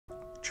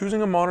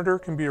Choosing a monitor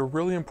can be a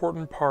really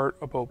important part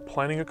about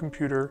planning a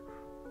computer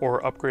or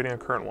upgrading a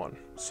current one.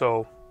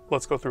 So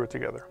let's go through it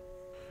together.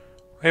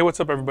 Hey, what's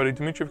up everybody?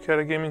 Dimitri of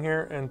Caddac Gaming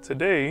here, and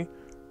today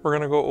we're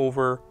going to go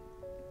over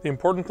the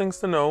important things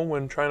to know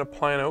when trying to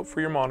plan out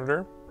for your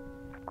monitor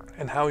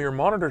and how your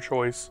monitor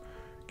choice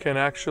can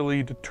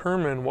actually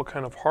determine what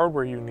kind of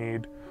hardware you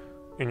need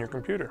in your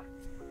computer.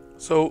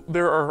 So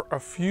there are a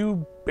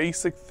few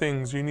basic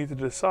things you need to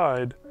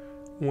decide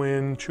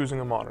when choosing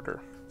a monitor.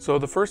 So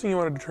the first thing you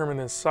want to determine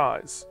is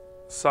size.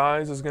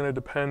 Size is going to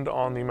depend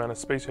on the amount of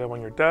space you have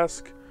on your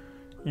desk,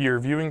 your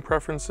viewing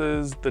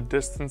preferences, the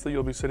distance that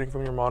you'll be sitting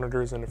from your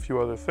monitors, and a few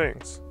other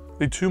things.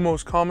 The two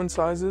most common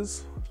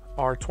sizes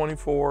are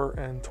 24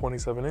 and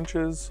 27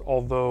 inches,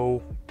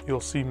 although you'll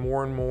see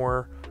more and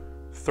more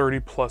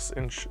 30+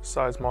 inch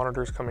size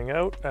monitors coming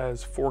out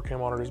as 4K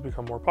monitors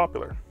become more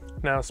popular.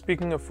 Now,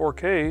 speaking of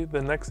 4K,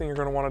 the next thing you're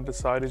going to want to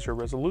decide is your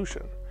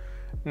resolution.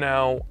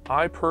 Now,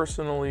 I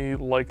personally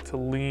like to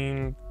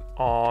lean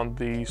on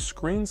the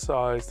screen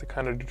size to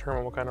kind of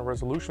determine what kind of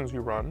resolutions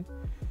you run.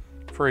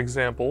 For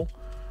example,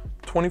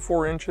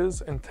 24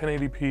 inches and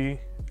 1080p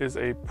is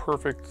a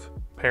perfect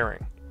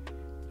pairing.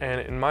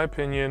 And in my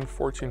opinion,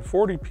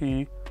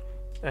 1440p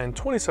and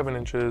 27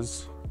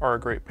 inches are a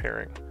great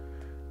pairing.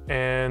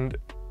 And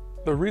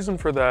the reason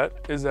for that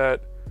is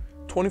that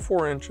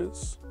 24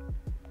 inches,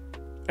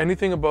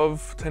 anything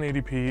above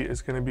 1080p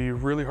is going to be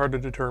really hard to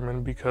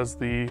determine because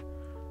the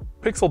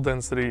pixel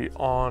density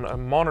on a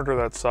monitor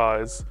that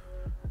size,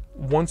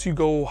 once you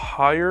go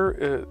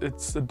higher,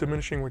 it's a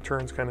diminishing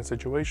returns kind of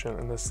situation.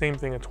 And the same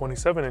thing at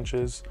 27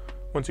 inches,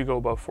 once you go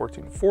above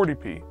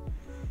 1440p.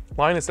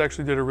 Linus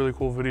actually did a really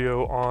cool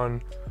video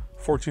on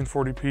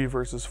 1440p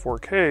versus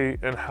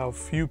 4K and how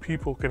few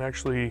people can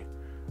actually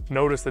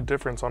notice the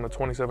difference on a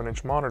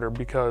 27-inch monitor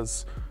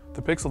because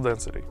the pixel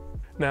density.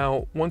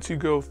 Now, once you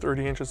go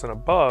 30 inches and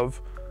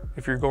above,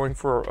 if you're going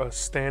for a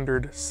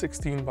standard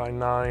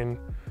 16:9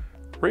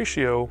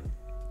 ratio,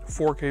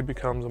 4K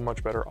becomes a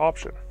much better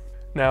option.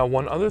 Now,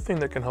 one other thing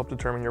that can help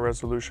determine your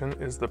resolution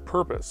is the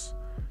purpose.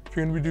 If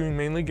you're going to be doing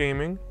mainly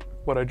gaming,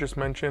 what I just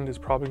mentioned is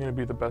probably going to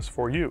be the best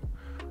for you.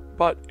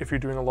 But if you're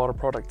doing a lot of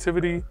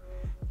productivity,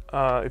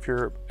 if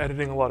you're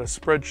editing a lot of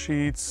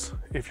spreadsheets,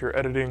 if you're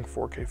editing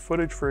 4K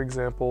footage, for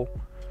example,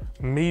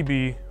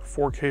 maybe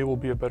 4K will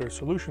be a better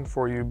solution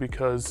for you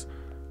because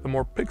the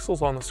more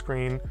pixels on the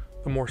screen,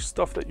 the more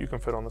stuff that you can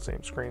fit on the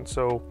same screen.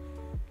 So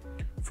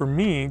for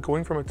me,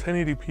 going from a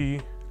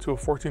 1080p to a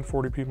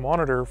 1440p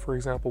monitor, for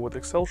example, with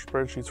Excel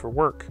spreadsheets for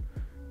work,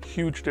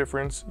 huge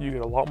difference. You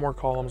get a lot more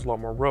columns, a lot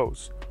more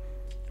rows.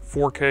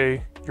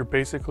 4K, you're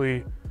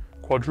basically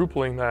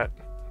quadrupling that,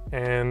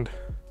 and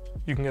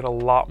you can get a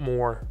lot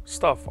more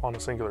stuff on a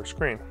singular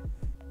screen.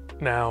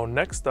 Now,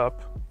 next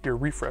up, your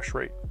refresh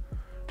rate.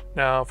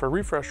 Now, for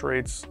refresh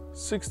rates,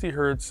 60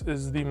 Hz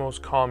is the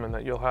most common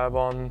that you'll have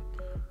on,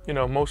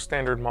 most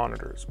standard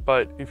monitors.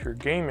 But if you're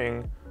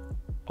gaming,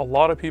 a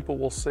lot of people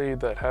will say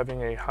that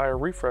having a higher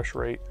refresh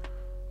rate,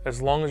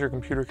 as long as your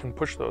computer can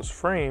push those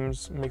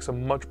frames, makes a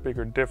much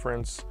bigger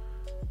difference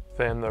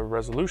than the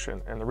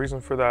resolution. And the reason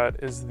for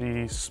that is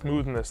the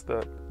smoothness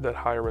that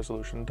higher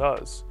resolution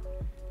does.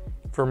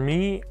 For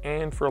me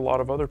and for a lot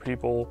of other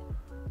people,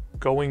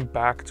 going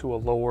back to a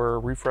lower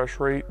refresh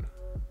rate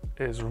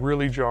is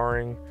really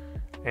jarring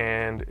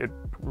and it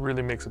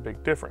really makes a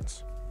big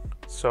difference.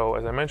 So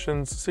as I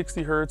mentioned,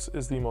 60 Hz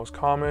is the most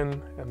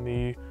common and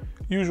the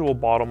usual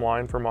bottom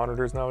line for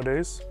monitors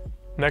nowadays.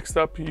 Next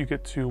up, you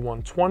get to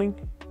 120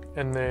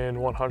 and then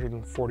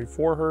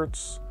 144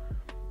 Hz.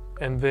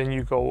 And then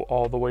you go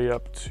all the way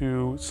up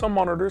to, some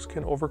monitors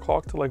can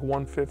overclock to like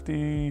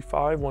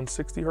 155,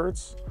 160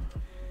 Hz.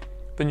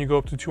 Then you go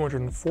up to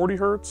 240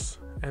 Hz.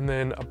 And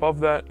then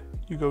above that,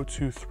 you go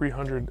to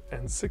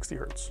 360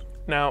 Hz.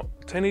 Now,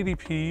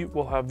 1080p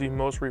will have the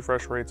most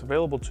refresh rates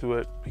available to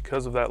it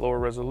because of that lower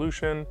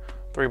resolution.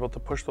 They're able to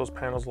push those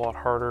panels a lot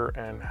harder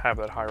and have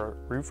that higher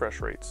refresh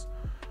rates.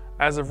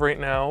 As of right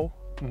now,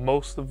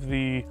 most of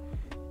the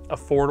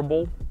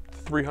affordable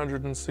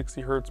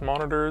 360 Hz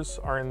monitors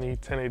are in the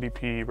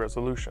 1080p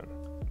resolution.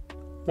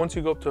 Once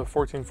you go up to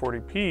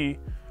 1440p,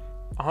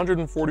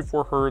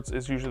 144 Hz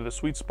is usually the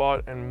sweet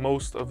spot, and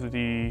most of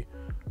the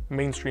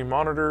mainstream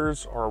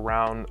monitors are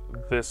around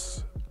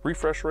this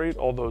refresh rate,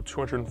 although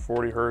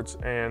 240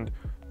 Hz and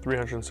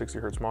 360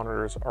 Hz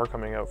monitors are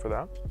coming out for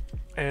that.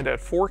 And at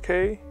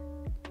 4K,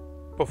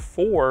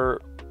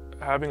 before,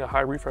 having a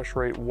high refresh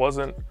rate was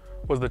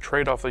the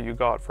trade-off that you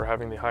got for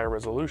having the higher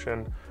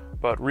resolution,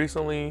 but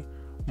recently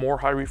more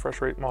high refresh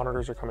rate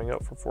monitors are coming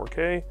out for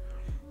 4K.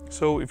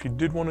 So if you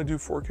did want to do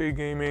 4K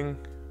gaming,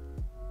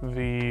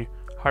 the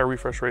higher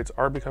refresh rates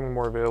are becoming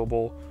more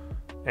available,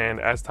 and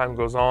as time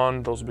goes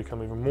on, those will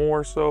become even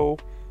more so.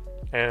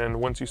 And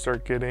once you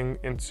start getting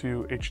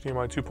into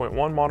HDMI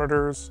 2.1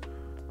 monitors,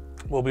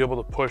 we'll be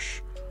able to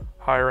push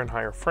higher and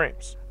higher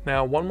frames.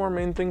 Now, one more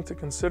main thing to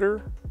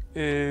consider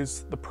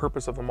is the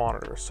purpose of the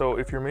monitor. So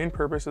if your main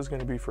purpose is going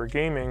to be for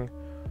gaming,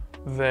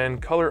 then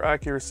color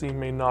accuracy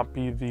may not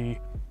be the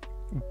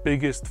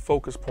biggest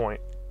focus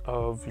point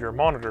of your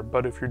monitor.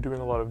 But if you're doing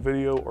a lot of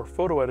video or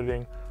photo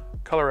editing,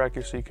 color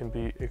accuracy can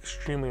be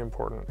extremely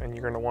important, and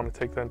you're going to want to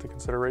take that into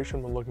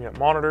consideration when looking at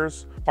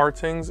monitors.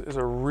 Artings is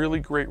a really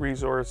great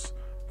resource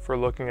for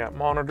looking at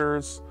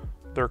monitors,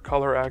 their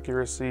color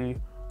accuracy,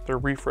 their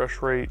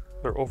refresh rate,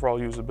 their overall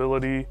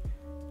usability,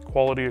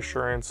 quality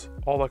assurance,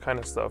 all that kind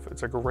of stuff.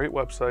 It's a great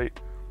website.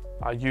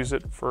 I use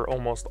it for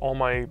almost all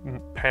my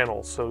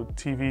panels, so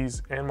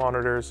TVs and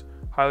monitors.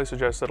 Highly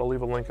suggest it. I'll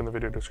leave a link in the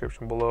video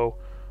description below,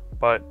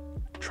 but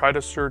try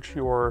to search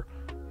your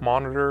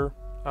monitor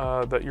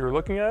that you're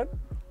looking at,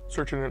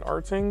 search it in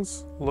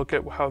Artings, look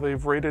at how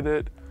they've rated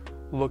it,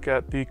 look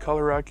at the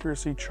color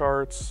accuracy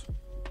charts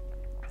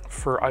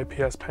for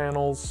IPS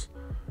panels,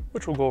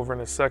 which we'll go over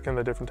in a second,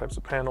 the different types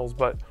of panels.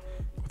 But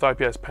with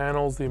IPS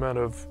panels, the amount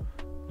of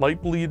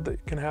light bleed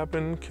that can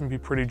happen can be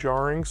pretty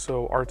jarring,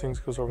 so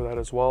Artings goes over that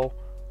as well.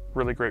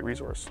 Really great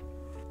resource.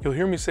 You'll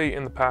hear me say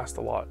in the past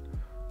a lot,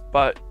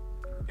 but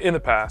in the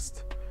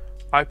past,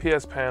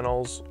 IPS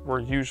panels were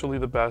usually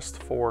the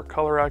best for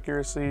color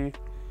accuracy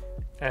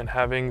and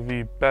having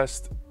the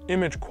best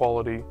image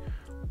quality,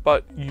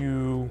 but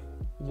you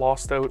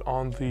lost out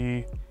on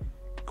the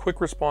quick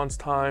response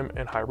time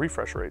and high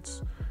refresh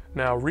rates.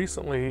 Now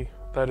recently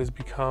that has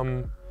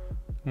become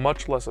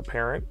much less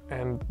apparent,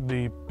 and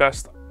the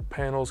best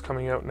panels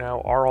coming out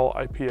now are all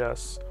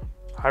IPS,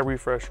 high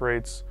refresh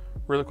rates,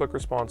 really quick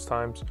response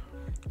times.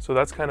 So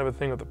that's kind of a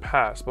thing of the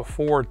past.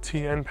 Before,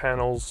 TN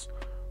panels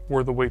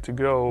were the way to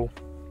go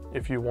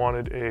if you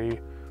wanted a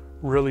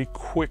really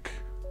quick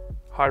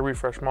high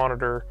refresh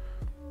monitor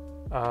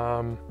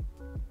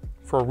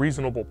for a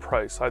reasonable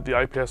price. The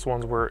IPS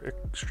ones were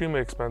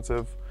extremely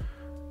expensive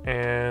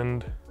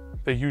and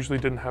they usually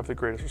didn't have the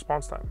greatest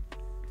response time.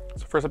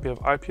 So first up, you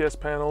have IPS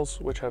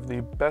panels, which have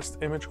the best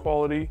image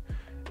quality,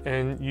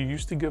 and you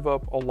used to give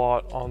up a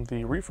lot on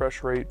the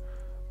refresh rate.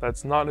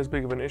 That's not as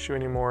big of an issue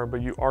anymore,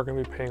 but you are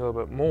going to be paying a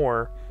little bit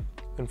more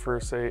than for,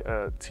 say,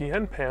 a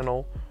TN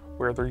panel,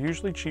 where they're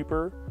usually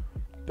cheaper.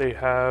 They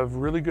have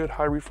really good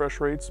high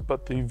refresh rates,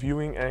 but the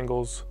viewing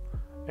angles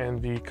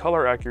and the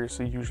color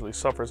accuracy usually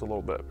suffers a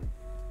little bit.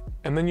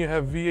 And then you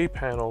have VA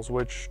panels,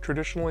 which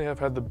traditionally have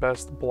had the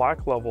best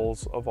black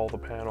levels of all the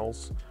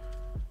panels,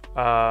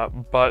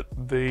 but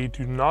they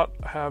do not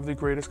have the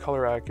greatest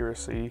color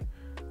accuracy,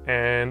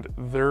 and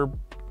they're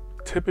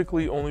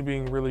typically only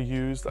being really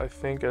used, I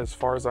think, as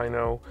far as I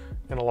know,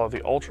 in a lot of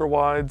the ultra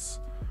wides.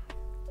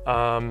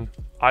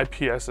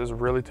 IPS is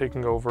really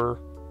taking over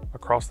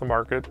across the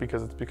market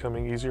because it's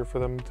becoming easier for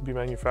them to be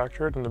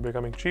manufactured and they're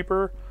becoming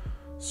cheaper.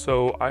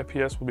 So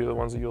IPS will be the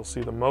ones that you'll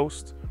see the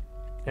most,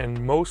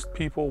 and most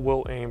people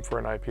will aim for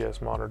an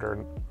IPS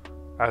monitor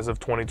as of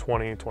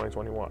 2020,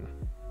 2021.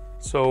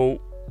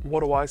 So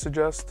what do I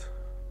suggest?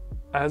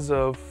 As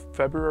of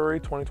February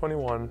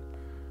 2021,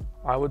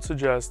 I would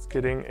suggest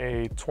getting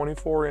a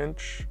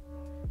 24-inch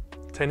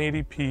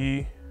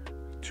 1080p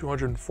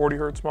 240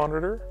 hertz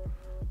monitor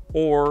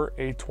or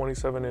a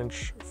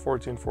 27-inch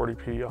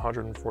 1440p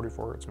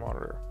 144 hertz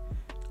monitor.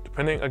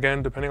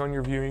 Depending on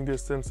your viewing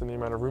distance and the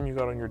amount of room you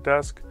got on your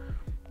desk.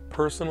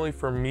 Personally,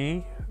 for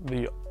me,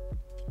 the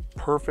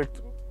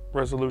perfect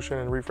resolution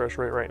and refresh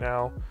rate right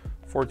now,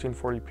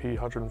 1440p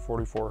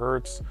 144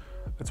 hertz.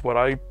 It's what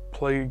I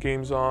play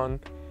games on.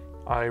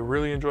 I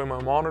really enjoy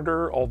my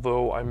monitor,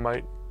 although I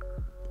might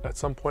at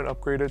some point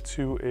upgrade it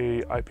to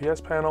a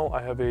IPS panel.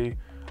 I have a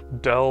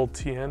Dell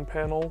TN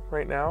panel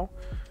right now,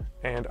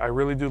 and I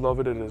really do love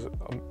it. It is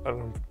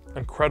an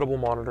incredible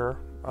monitor.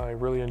 I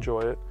really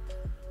enjoy it.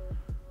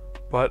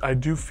 But I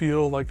do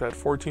feel like that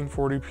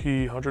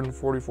 1440p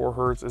 144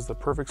 hertz is the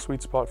perfect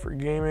sweet spot for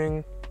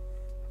gaming.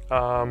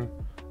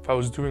 If I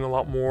was doing a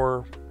lot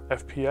more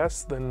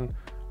FPS, then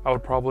I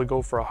would probably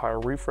go for a higher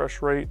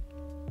refresh rate.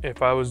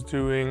 If I was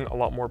doing a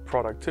lot more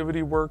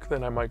productivity work,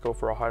 then I might go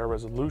for a higher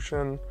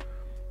resolution.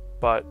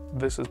 But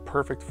this is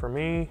perfect for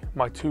me.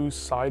 My two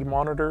side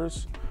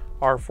monitors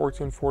are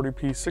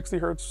 1440p 60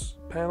 hertz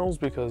panels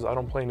because I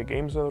don't play any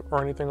games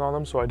or anything on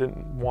them, so I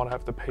didn't want to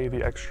have to pay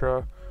the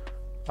extra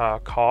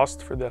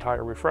cost for that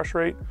higher refresh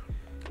rate.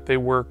 They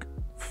work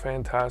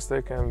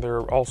fantastic, and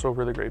they're also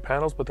really great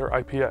panels, but they're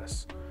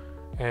IPS.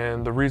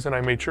 And the reason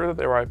I made sure that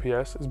they were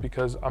IPS is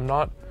because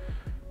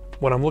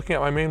when I'm looking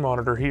at my main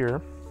monitor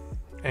here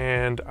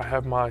and I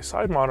have my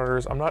side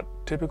monitors, I'm not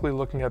typically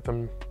looking at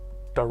them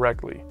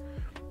directly.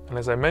 And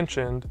as I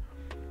mentioned,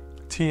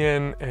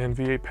 TN and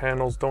VA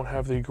panels don't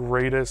have the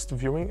greatest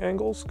viewing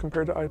angles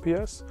compared to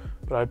IPS,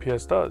 but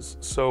IPS does.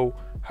 So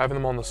having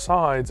them on the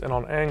sides and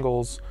on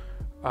angles,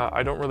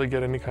 I don't really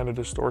get any kind of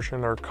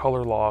distortion or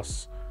color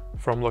loss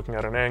from looking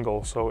at an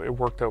angle, so it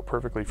worked out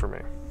perfectly for me.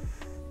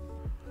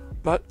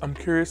 But I'm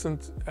curious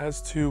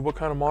as to what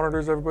kind of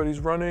monitors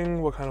everybody's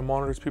running, what kind of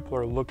monitors people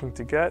are looking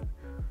to get.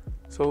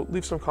 So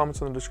leave some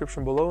comments in the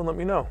description below and let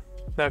me know.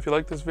 Now, if you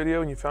liked this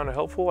video and you found it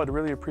helpful, I'd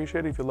really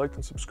appreciate it if you liked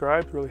and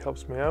subscribed. It really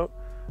helps me out.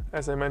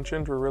 As I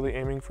mentioned, we're really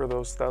aiming for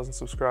those 1,000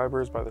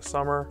 subscribers by the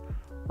summer.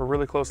 We're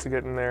really close to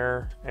getting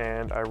there,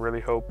 and I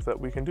really hope that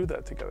we can do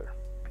that together.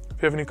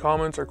 If you have any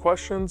comments or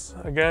questions,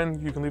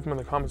 again, you can leave them in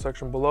the comment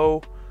section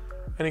below.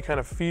 any kind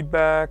of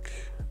feedback.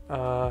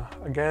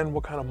 Again,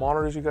 what kind of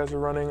monitors you guys are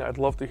running. I'd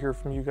love to hear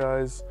from you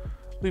guys.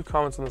 Leave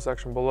comments in the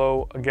section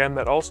below. Again,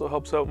 that also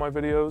helps out my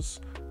videos,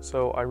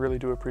 so I really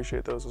do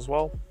appreciate those as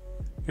well.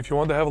 If you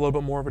want to have a little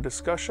bit more of a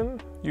discussion,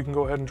 you can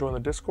go ahead and join the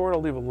Discord.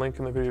 I'll leave a link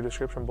in the video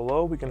description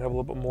below. We can have a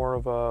little bit more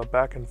of a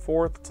back and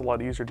forth. It's a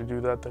lot easier to do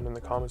that than in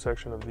the comment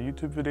section of the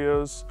YouTube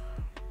videos.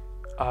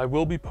 I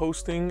will be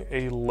posting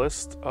a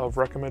list of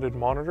recommended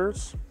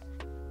monitors,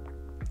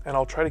 and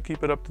I'll try to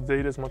keep it up to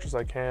date as much as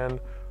I can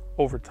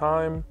over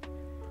time.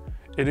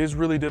 It is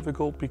really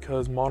difficult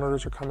because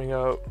monitors are coming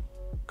out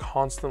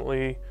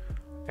constantly,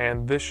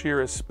 and this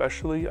year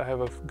especially, I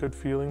have a good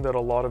feeling that a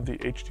lot of the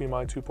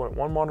HDMI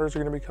 2.1 monitors are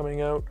going to be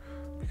coming out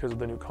because of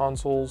the new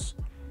consoles.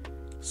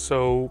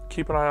 So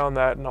keep an eye on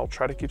that, and I'll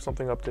try to keep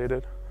something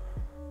updated.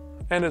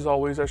 And as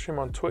always, I stream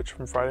on Twitch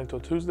from Friday until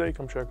Tuesday.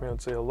 Come check me out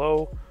and say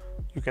hello.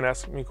 You can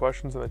ask me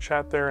questions in the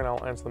chat there, and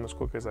I'll answer them as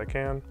quick as I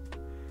can.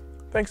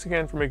 Thanks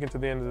again for making it to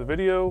the end of the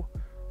video.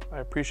 I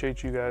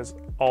appreciate you guys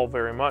all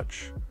very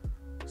much.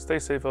 Stay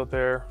safe out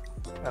there,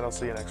 and I'll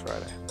see you next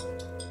Friday.